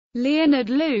Leonid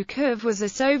Lukov was a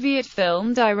Soviet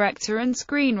film director and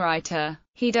screenwriter.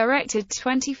 He directed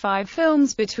 25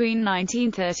 films between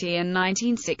 1930 and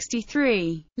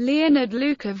 1963. Leonid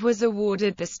Lukov was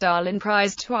awarded the Stalin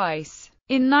Prize twice,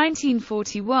 in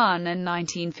 1941 and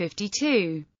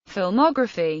 1952.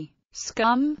 Filmography: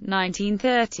 Scum,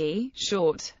 1930,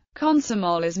 short.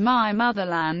 Komsomol is My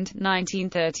Motherland,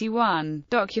 1931,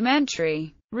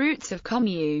 documentary. Roots of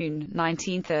Commune,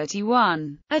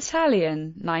 1931.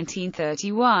 Italian,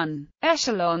 1931.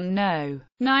 Echelon No.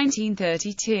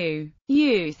 1932.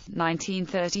 Youth,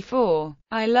 1934.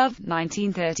 I Love,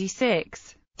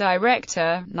 1936.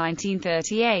 Director,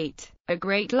 1938. A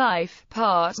Great Life,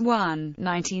 Part 1,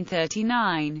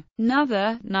 1939.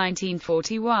 Another,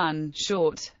 1941,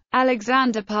 short.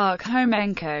 Alexander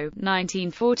Parkhomenko,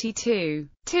 1942.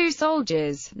 Two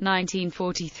Soldiers,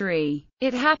 1943.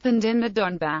 It Happened in the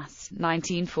Donbass,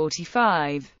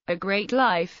 1945. A Great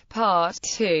Life, Part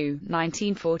 2,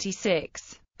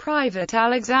 1946. Private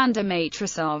Alexander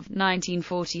Matrasov,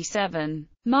 1947.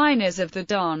 Miners of the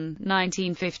Don,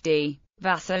 1950.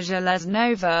 Vasa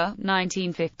Zheleznova,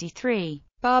 1953.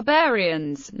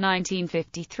 Barbarians,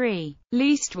 1953.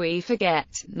 Least We Forget,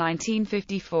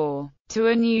 1954. To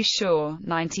a New Shore,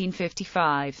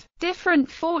 1955. Different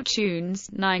Fortunes,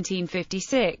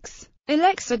 1956.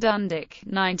 Alexa Dundick,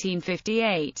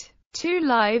 1958. Two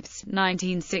Lives,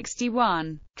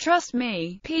 1961. Trust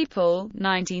Me, People,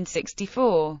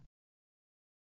 1964.